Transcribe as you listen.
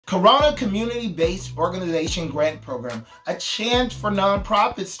Corona Community-Based Organization Grant Program, a chance for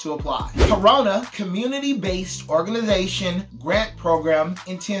nonprofits to apply. Corona Community-Based Organization Grant Program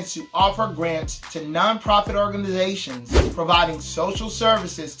intends to offer grants to nonprofit organizations providing social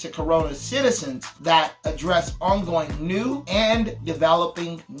services to Corona citizens that address ongoing new and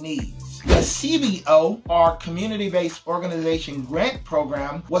developing needs. The CBO, or Community-Based Organization Grant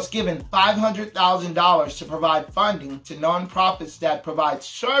Program, was given $500,000 to provide funding to nonprofits that provide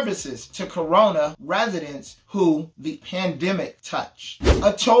services to Corona residents who the pandemic touched.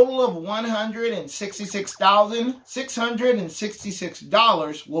 A total of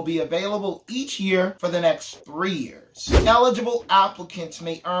 $166,666 will be available each year for the next 3 years. Eligible applicants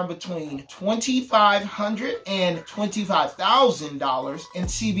may earn between $2,500 and $25,000 in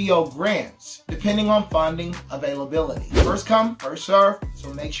CBO grants, depending on funding availability. First come, first serve,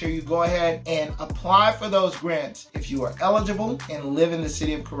 so make sure you go ahead and apply for those grants if you are eligible and live in the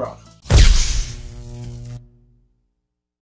city of Corona.